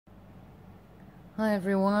Hi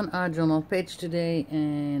everyone, I'm on my page today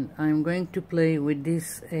and I'm going to play with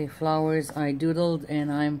these flowers I doodled,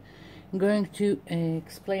 and I'm going to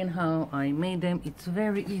explain how I made them. It's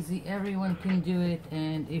very easy, everyone can do it,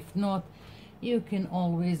 and if not, you can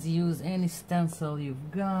always use any stencil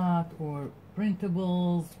you've got or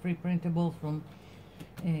printables, free printables from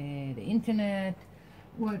the internet,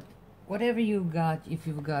 whatever you got, if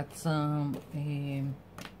you've got some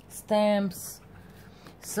stamps.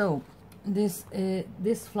 So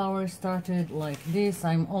this flower started like this.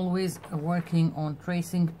 I'm always working on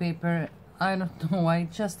tracing paper. I don't know why,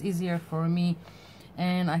 it's just easier for me,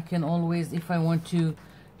 and I can always, if I want to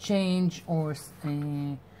change or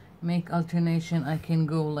make alternation, I can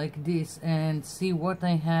go like this and see what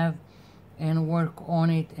I have and work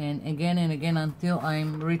on it and again until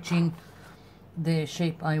I'm reaching the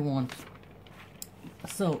shape I want.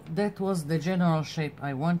 So that was the general shape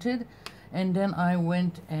I wanted, and then I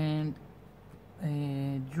went and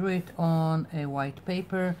drew it on a white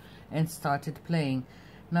paper and started playing.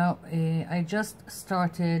 Now I just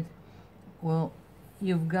started, well,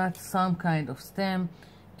 you've got some kind of stem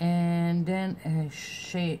and then a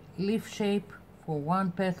leaf shape for one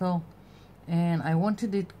petal, and I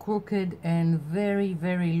wanted it crooked and very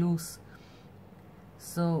loose,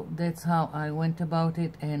 so that's how I went about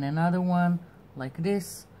it. And another one like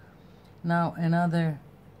this. Now another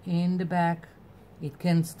in the back, it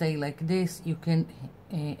can stay like this. You can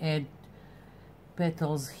add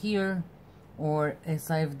petals here, or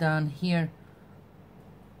as I've done here,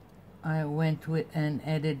 I went with and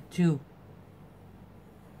added two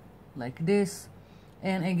like this.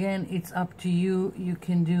 And again, it's up to you, you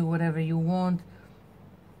can do whatever you want.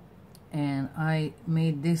 And I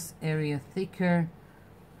made this area thicker.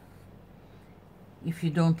 If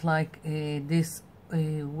you don't like this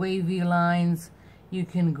wavy lines, you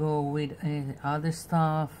can go with other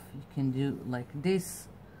stuff. You can do like this.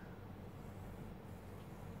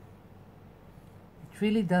 It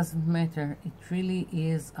really doesn't matter, it really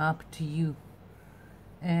is up to you.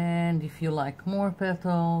 And if you like more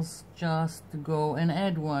petals, just go and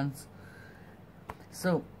add ones.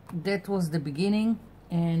 So that was the beginning,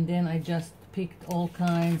 and then I just picked all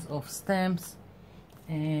kinds of stamps,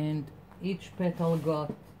 and each petal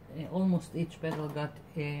got almost each petal got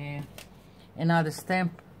another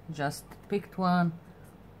stamp. Just picked one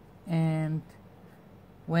and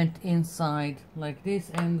went inside like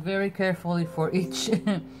this, and very carefully for each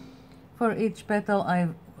for each petal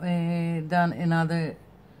I've done another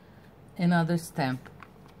stamp.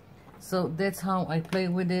 So that's how I play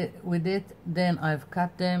with it. Then I've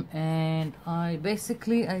cut them, and I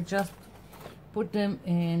just put them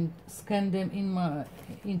and scan them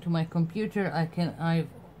into my computer. I've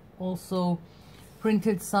also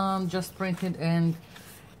printed some, just printed and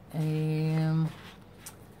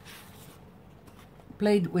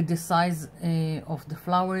played with the size of the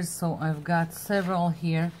flowers. So I've got several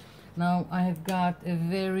here. Now I have got a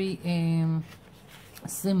very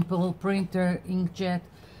simple printer, inkjet,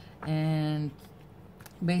 and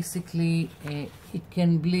basically it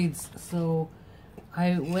can bleed. So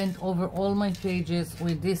I went over all my pages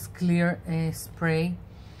with this clear spray,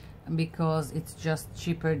 because it's just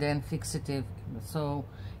cheaper than fixative. So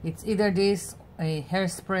it's either this, a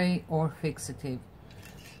hairspray, or fixative.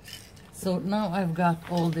 So now I've got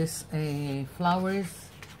all these flowers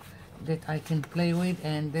that I can play with,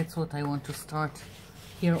 and that's what I want to start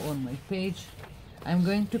here on my page. I'm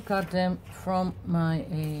going to cut them from my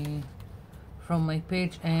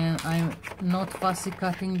page, and I'm not fussy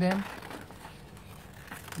cutting them.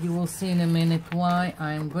 You will see in a minute why.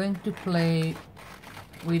 I'm going to play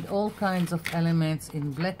with all kinds of elements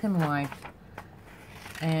in black and white,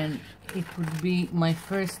 and it would be my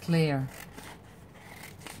first layer.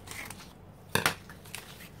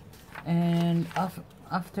 And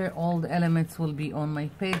after all the elements will be on my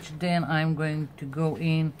page, then I'm going to go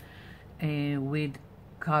in with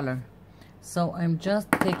color. So I'm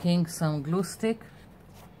just taking some glue stick,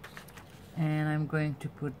 and I'm going to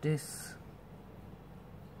put this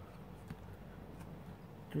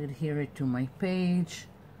to adhere it to my page.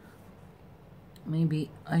 Maybe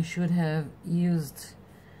I should have used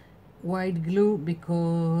white glue,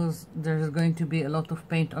 because there's going to be a lot of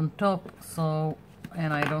paint on top, so,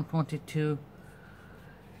 and I don't want it to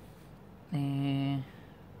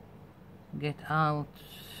get out,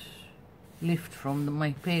 lift from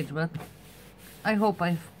my page, but I hope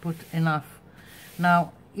I've put enough.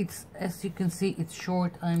 Now it's, as you can see, it's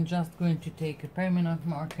short. I'm just going to take a permanent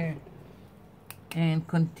marker and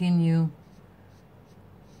continue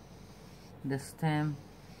the stem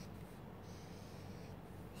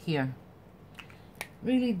here.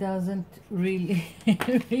 really doesn't really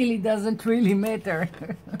really doesn't really matter.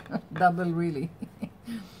 Double really.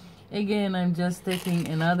 Again, I'm just taking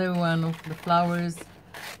another one of the flowers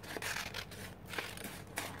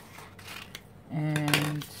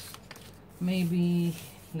and maybe,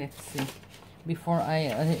 let's see, before I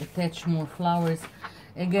attach more flowers,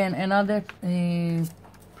 again another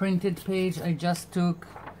printed page. I just took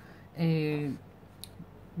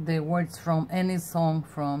the words from any song,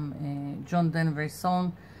 from John Denver's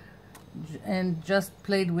song, and just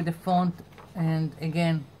played with the font, and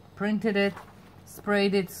again printed it,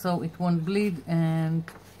 sprayed it so it won't bleed, and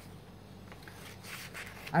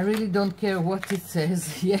I really don't care what it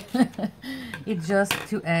says. Yeah, it's just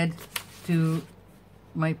to add to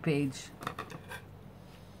my page.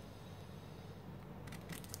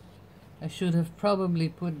 I should have probably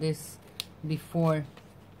put this before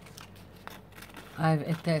I've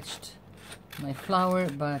attached my flower,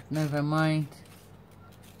 but never mind.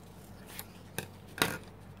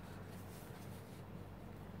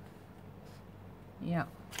 Yeah,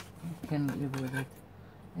 I can live with it.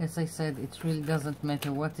 As I said, it really doesn't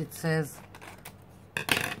matter what it says.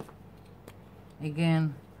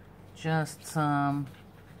 Again, just some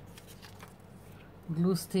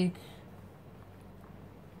glue stick.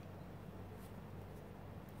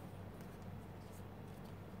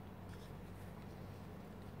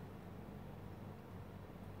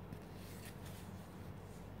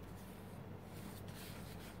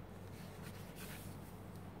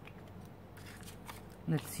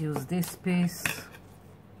 Let's use this piece,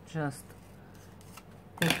 just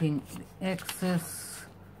taking the excess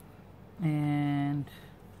and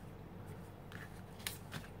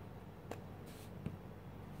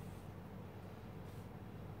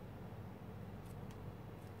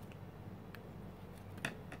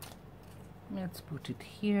let's put it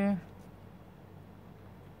here.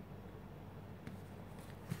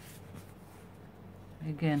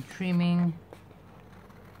 Again, trimming.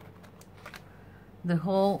 The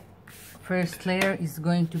whole first layer is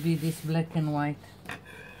going to be this black and white.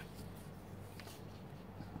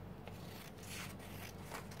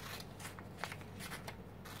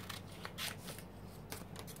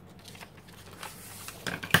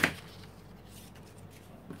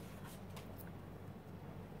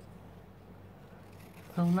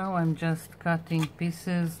 So now I'm just cutting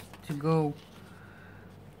pieces to go.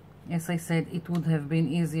 As I said, it would have been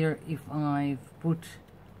easier if I've put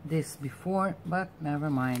this before, but never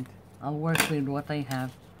mind, I'll work with what I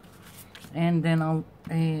have, and then I'll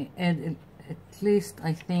add at least,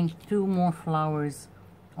 I think, 2 more flowers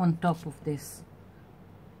on top of this.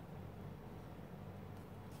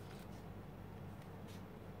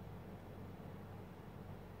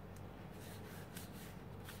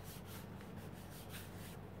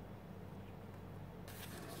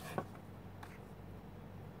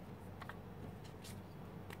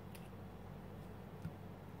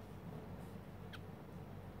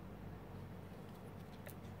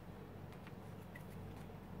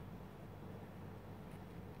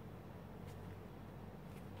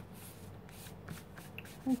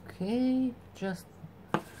 Okay, just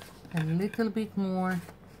a little bit more.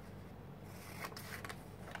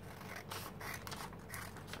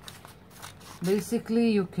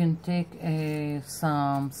 Basically, you can take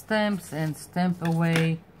some stamps and stamp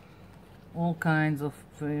away all kinds of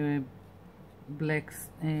black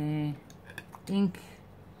ink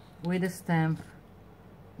with a stamp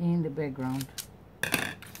in the background.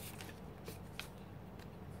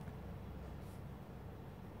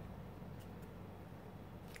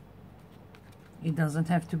 It doesn't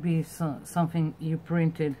have to be something you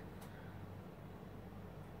printed.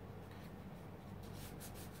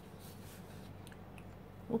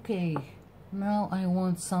 Okay, now I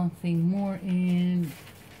want something more in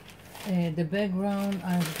the background.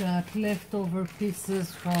 I've got leftover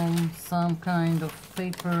pieces from some kind of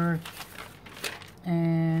paper,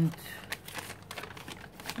 and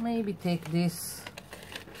maybe take this.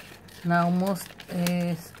 Now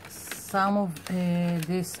some of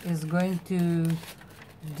this is going to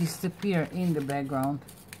disappear in the background.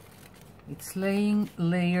 It's laying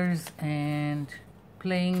layers and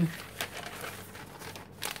playing,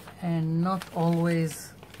 and not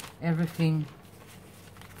always everything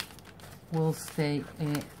will stay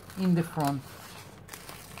in the front.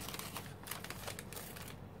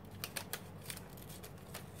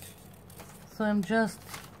 So I'm just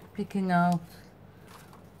picking out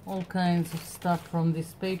all kinds of stuff from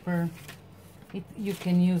this paper. You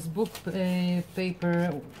can use book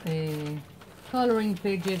paper, coloring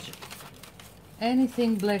pages,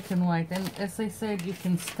 anything black and white, and as I said, you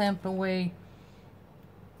can stamp away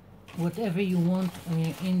whatever you want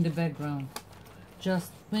in the background.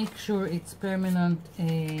 just make sure it's permanent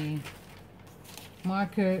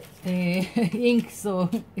marker ink, so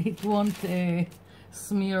it won't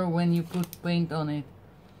smear when you put paint on it.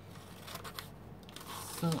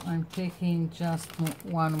 So I'm taking just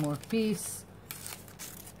one more piece.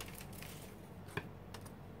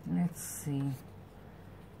 Let's see.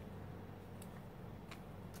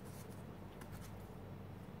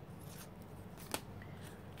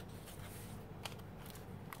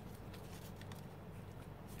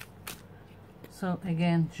 So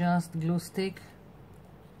again, just glue stick.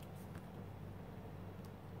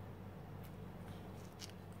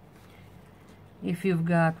 If you've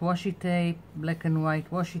got washi tape, black and white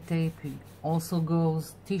washi tape, it also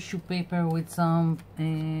goes. Tissue paper with some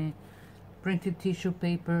printed tissue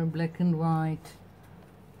paper, black and white.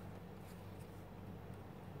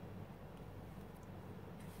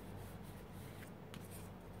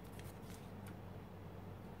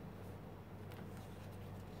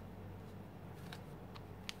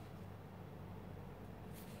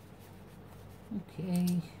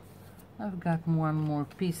 Okay, I've got one more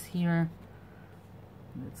piece here.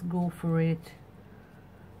 Let's go for it.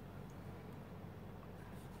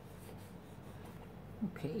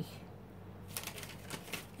 Okay,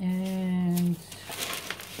 and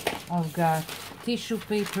I've got tissue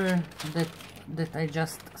paper that I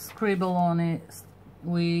just scribble on it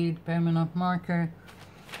with permanent marker,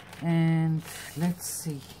 and let's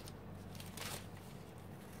see.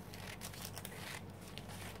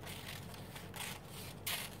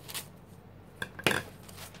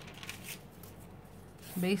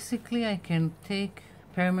 Basically, I can take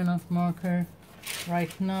permanent marker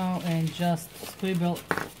right now and just scribble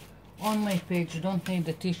on my page. Don't need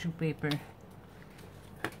the tissue paper.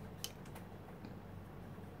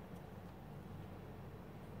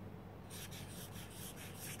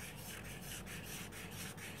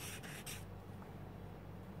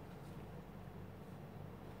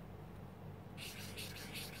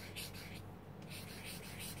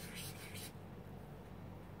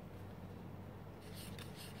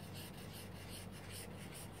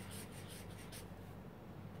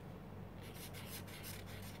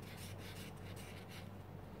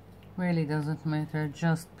 Really doesn't matter,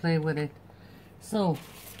 just play with it. So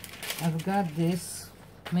I've got this.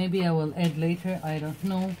 Maybe I will add later, I don't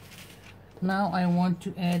know. Now I want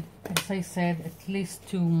to add, as I said, at least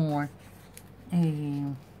 2 more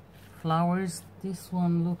flowers. This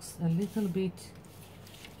one looks a little bit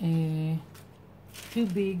too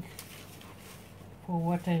big for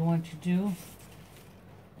what I want to do,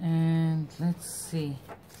 and let's see,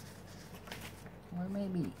 or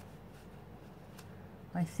maybe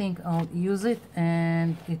I think I'll use it,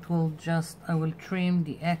 and it will just, I will trim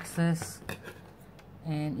the excess,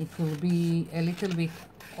 and it will be a little bit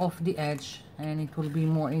off the edge, and it will be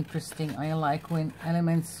more interesting. I like when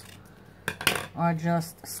elements are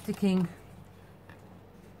just sticking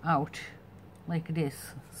out like this.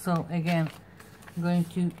 So again, I'm going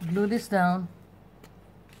to glue this down.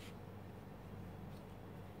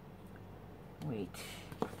 Wait,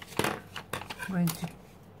 I'm going to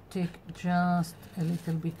take just a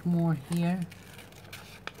little bit more here.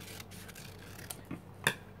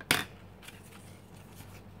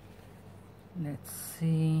 Let's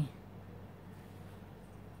see.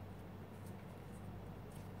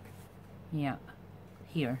 Yeah,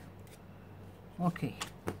 here. Okay.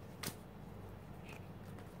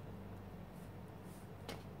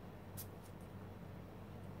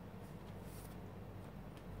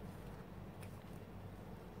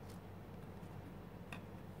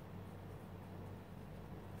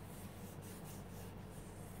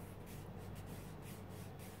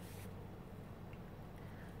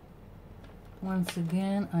 Once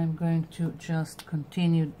again, I'm going to just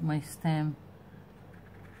continue my stem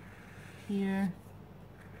here.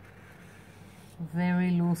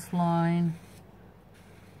 Very loose line.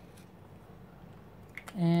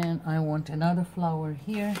 And I want another flower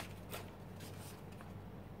here.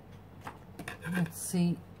 Let's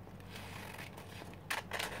see.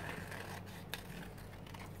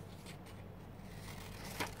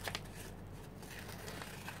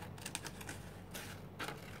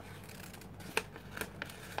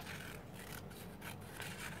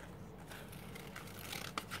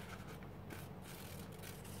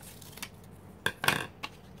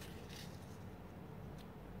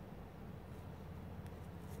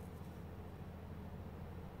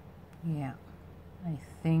 Yeah, I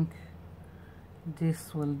think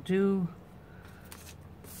this will do.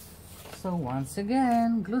 So once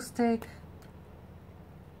again, glue stick.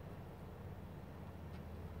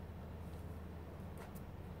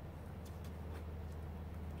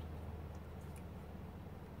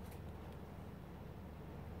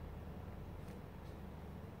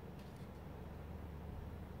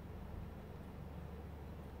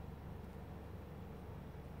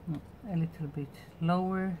 a little bit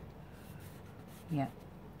lower. Yeah,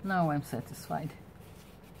 now I'm satisfied.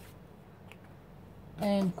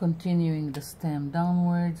 And continuing the stem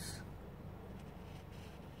downwards.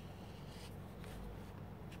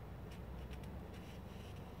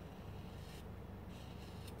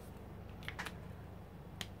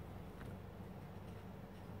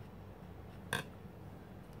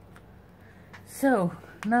 So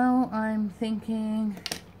now I'm thinking,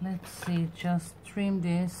 let's see, just trim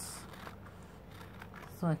this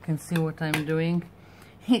so I can see what I'm doing.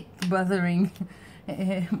 It's bothering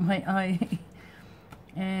my eye.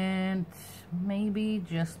 And maybe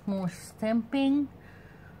just more stamping.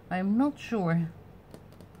 I'm not sure.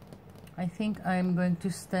 I think I'm going to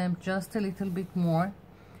stamp just a little bit more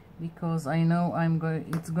because I know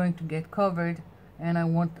it's going to get covered and I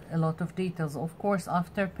want a lot of details. Of course,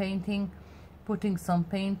 after painting, putting some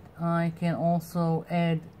paint, I can also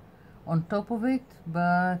add on top of it,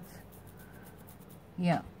 but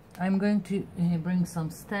yeah, I'm going to bring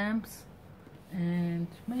some stamps, and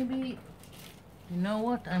maybe, you know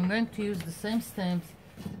what, I'm going to use the same stamps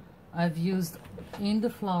I've used in the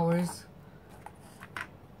flowers,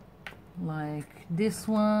 like this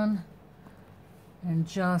one, and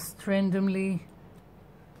just randomly,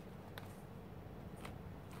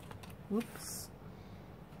 oops,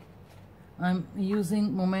 I'm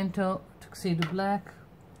using Memento Tuxedo Black.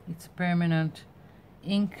 It's permanent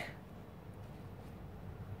ink.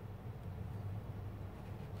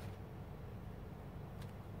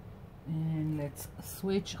 And let's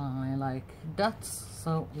switch. I like dots,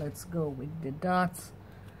 so let's go with the dots.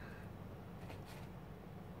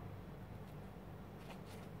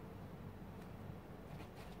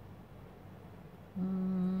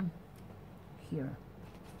 Here.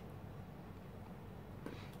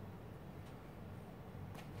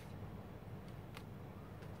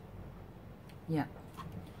 Yeah.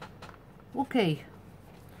 Okay.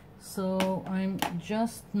 So I'm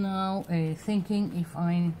just now thinking if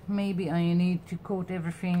maybe I need to coat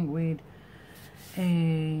everything with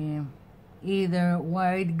either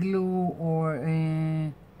white glue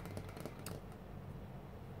or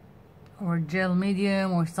gel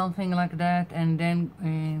medium or something like that, and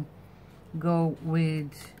then go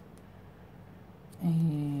with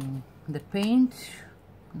the paint.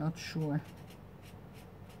 Not sure.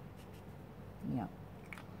 Yeah.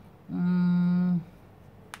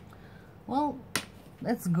 Well,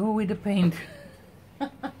 let's go with the paint.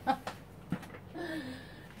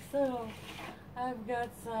 So I've got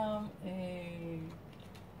some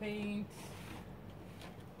paint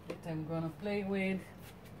that I'm gonna play with.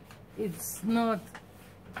 It's not,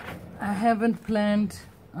 I haven't planned,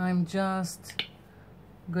 I'm just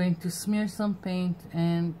going to smear some paint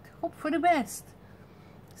and hope for the best.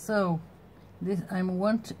 So this I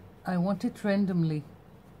want it randomly.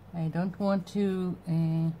 I don't want to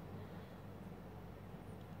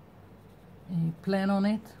plan on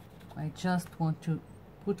it. I just want to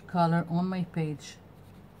put color on my page.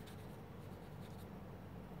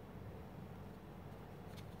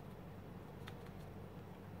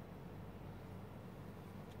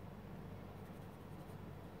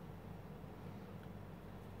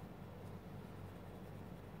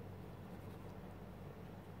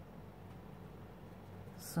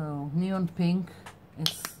 So neon pink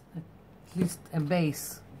is at least a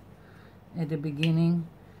base at the beginning.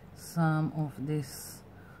 Some of this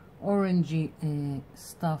orangey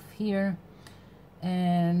stuff here,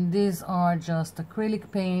 and these are just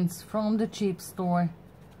acrylic paints from the cheap store,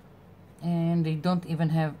 and they don't even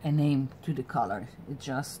have a name to the color. It's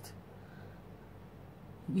just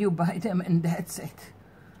you buy them and that's it.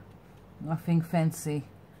 Nothing fancy.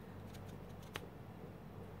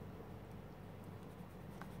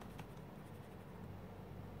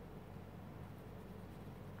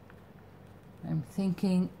 I'm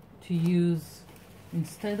thinking to use,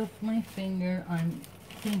 instead of my finger, I'm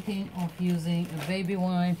thinking of using a baby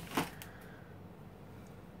wipe.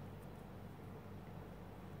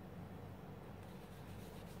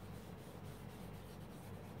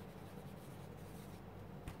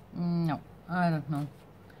 No, I don't know.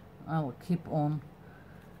 I will keep on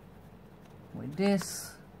with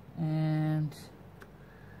this and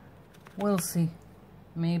we'll see.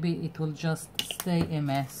 Maybe it will just stay a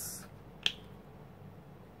mess.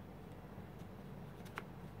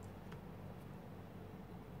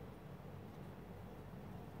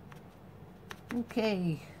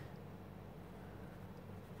 Okay.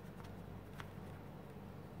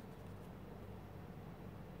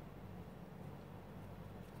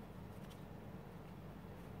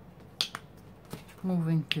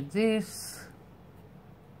 Moving to this.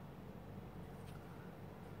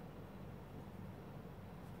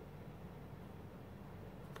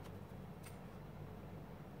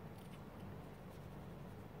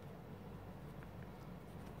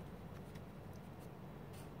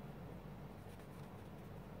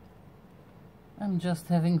 I'm just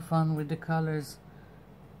having fun with the colors.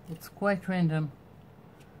 It's quite random.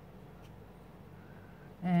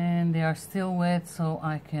 And they are still wet, so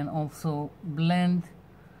I can also blend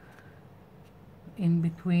in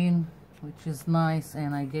between, which is nice,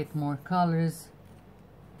 and I get more colors.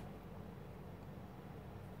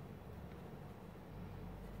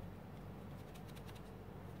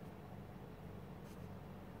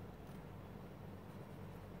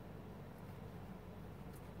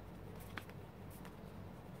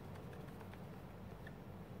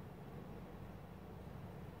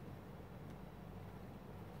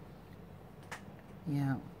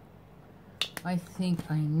 Yeah, I think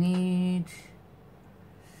I need,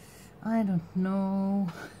 I don't know.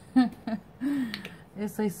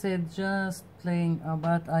 As I said, just playing,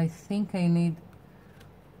 but I think I need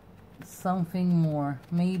something more.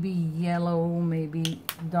 Maybe yellow, maybe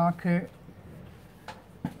darker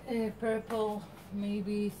purple,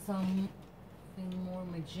 maybe something more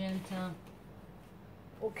magenta.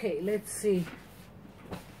 Okay, let's see.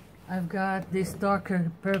 I've got this darker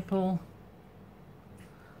purple.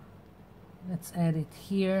 Let's add it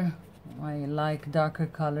here. I like darker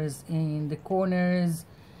colors in the corners,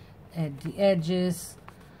 at the edges,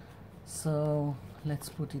 so let's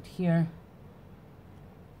put it here.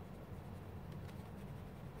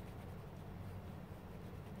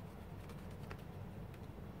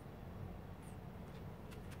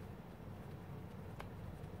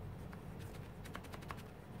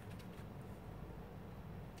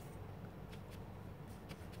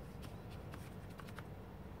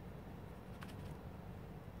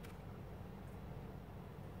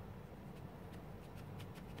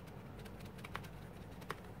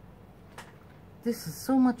 This is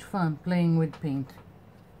so much fun playing with paint.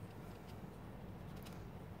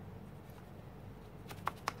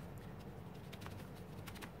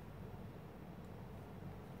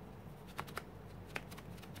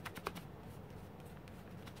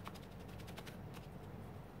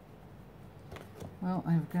 Well,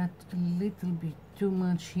 I've got a little bit too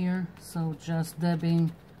much here, so just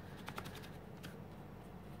dabbing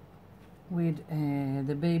with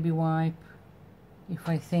the baby wipe if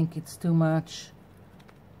I think it's too much.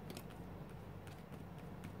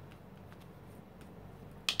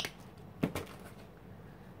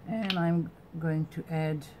 And I'm going to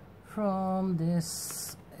add from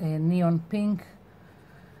this neon pink,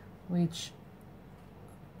 which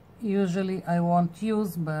usually I won't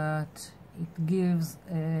use, but it gives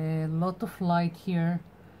a lot of light here,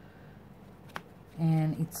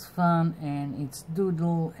 and it's fun, and it's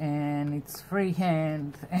doodle, and it's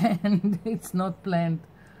freehand, and it's not planned.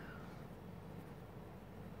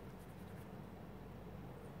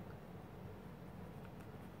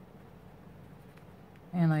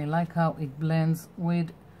 And I like how it blends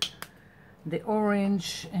with the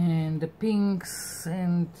orange and the pinks,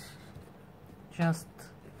 and just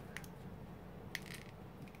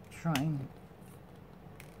trying.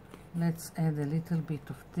 Let's add a little bit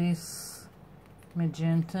of this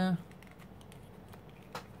magenta.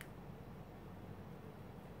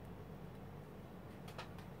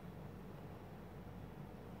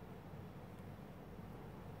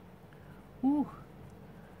 Ooh,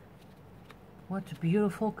 what a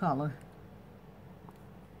beautiful color.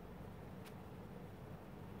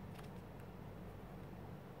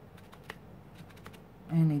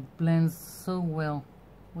 And it blends so well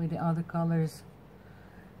with the other colors.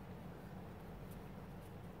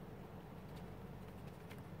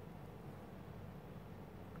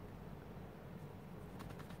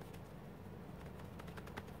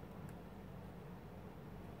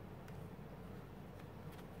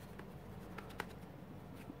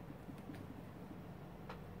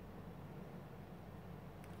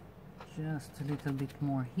 Just a little bit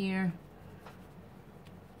more here.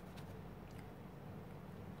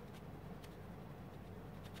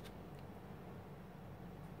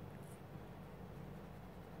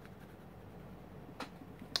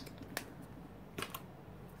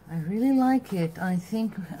 I really like it. I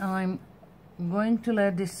think I'm going to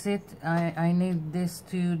let this sit. I need this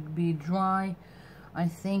to be dry. I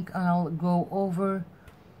think I'll go over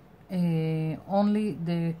only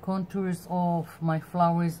the contours of my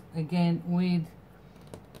flowers again with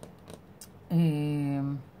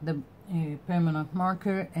the permanent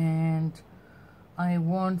marker, and I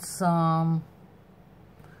want some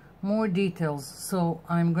more details, so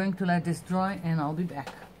I'm going to let this dry and I'll be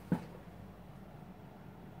back.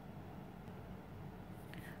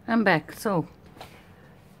 I'm back. So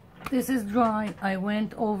this is dry. I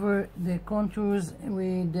went over the contours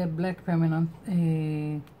with the black permanent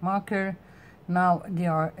marker. Now they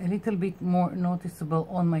are a little bit more noticeable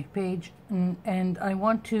on my page, and I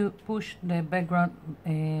want to push the background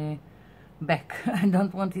back. I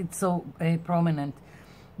don't want it so prominent.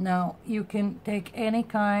 Now you can take any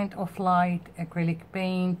kind of light acrylic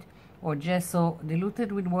paint or gesso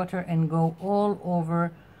diluted with water and go all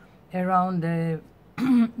over around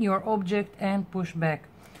your object and push back.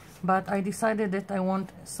 But I decided that I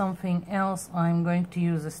want something else. I'm going to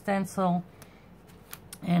use a stencil,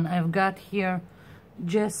 and I've got here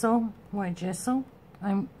gesso, white gesso.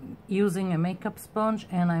 I'm using a makeup sponge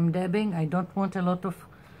and I'm dabbing. I don't want a lot of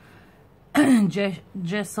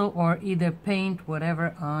gesso or either paint,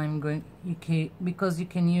 whatever. Because you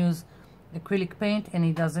can use acrylic paint and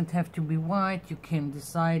it doesn't have to be white. You can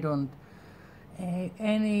decide on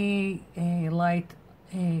any light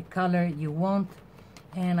color you want,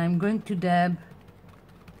 and I'm going to dab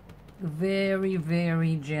very,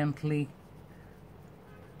 very gently.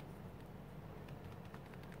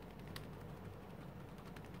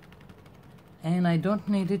 And I don't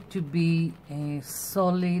need it to be a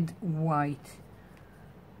solid white.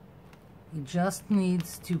 It just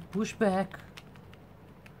needs to push back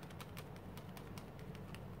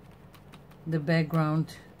the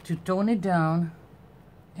background to tone it down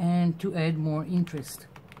and to add more interest.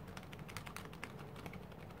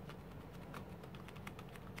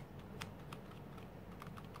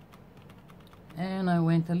 And I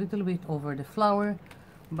went a little bit over the flower,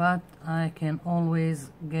 but I can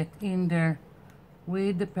always get in there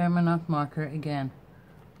with the permanent marker again.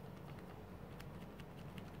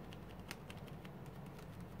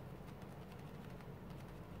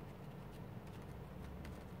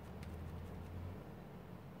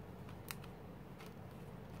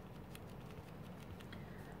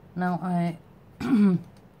 Now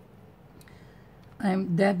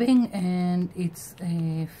I'm dabbing and it's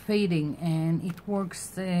fading, and it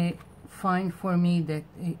works fine for me that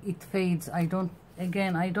it fades. I don't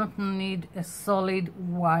need a solid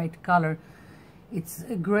white color. It's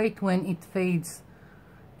great when it fades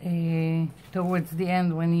towards the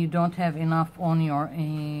end when you don't have enough on your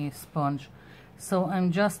sponge. So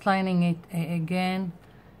I'm just lining it again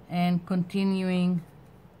and continuing,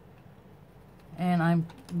 and I'm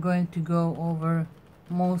going to go over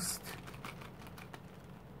most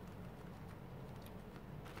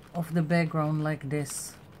of the background like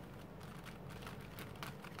this.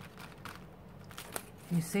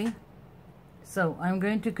 You see? So I'm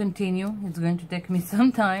going to continue. It's going to take me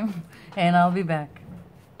some time and I'll be back.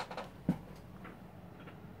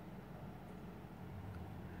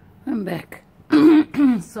 I'm back.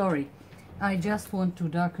 Sorry. I just want to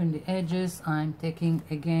darken the edges. I'm taking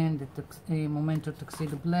again the Momento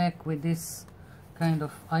Tuxedo Black with this kind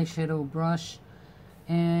of eyeshadow brush,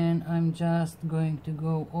 and I'm just going to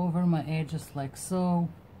go over my edges like so,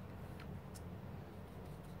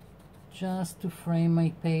 just to frame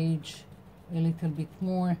my page a little bit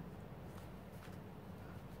more.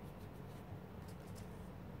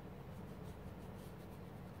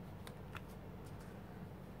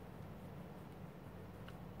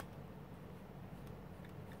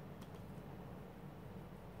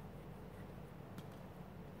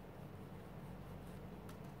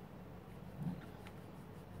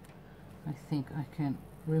 I think I can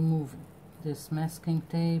remove this masking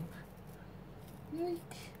tape. Yoink.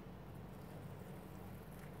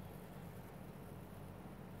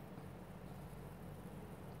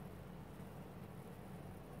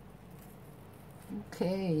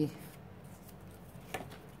 Okay,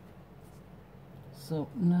 so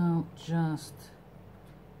now just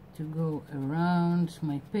to go around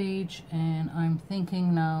my page, and I'm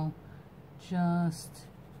thinking now just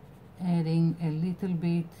adding a little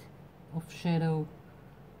bit of shadow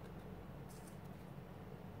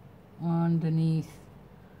underneath,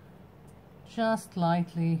 just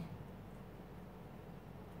lightly.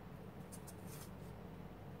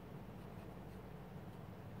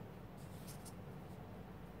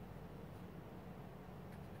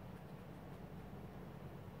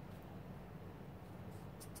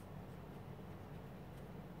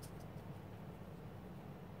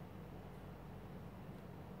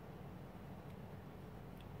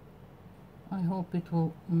 I hope it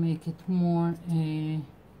will make it more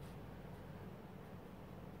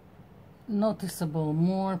noticeable,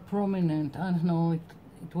 more prominent. I don't know,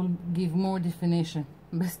 it will give more definition.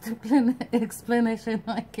 Best explanation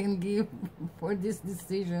I can give for this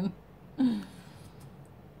decision.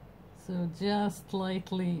 So just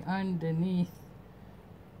lightly underneath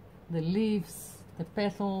the leaves, the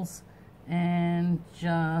petals, and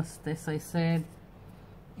just, as I said,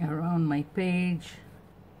 around my page.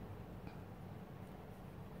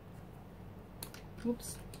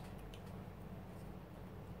 Oops.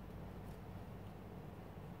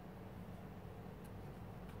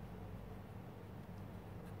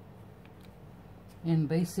 And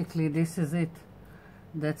basically this is it.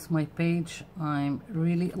 That's my page. I'm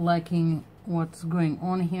really liking what's going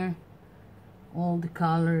on here, all the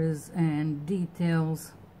colors and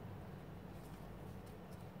details.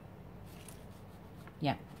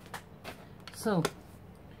 Yeah, so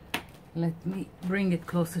let me bring it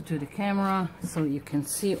closer to the camera so you can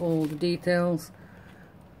see all the details.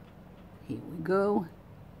 Here we go.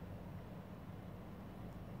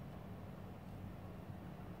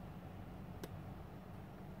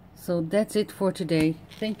 So that's it for today.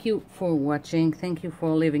 Thank you for watching. Thank you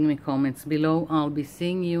for leaving me comments below. I'll be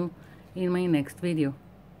seeing you in my next video.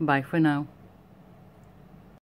 Bye for now.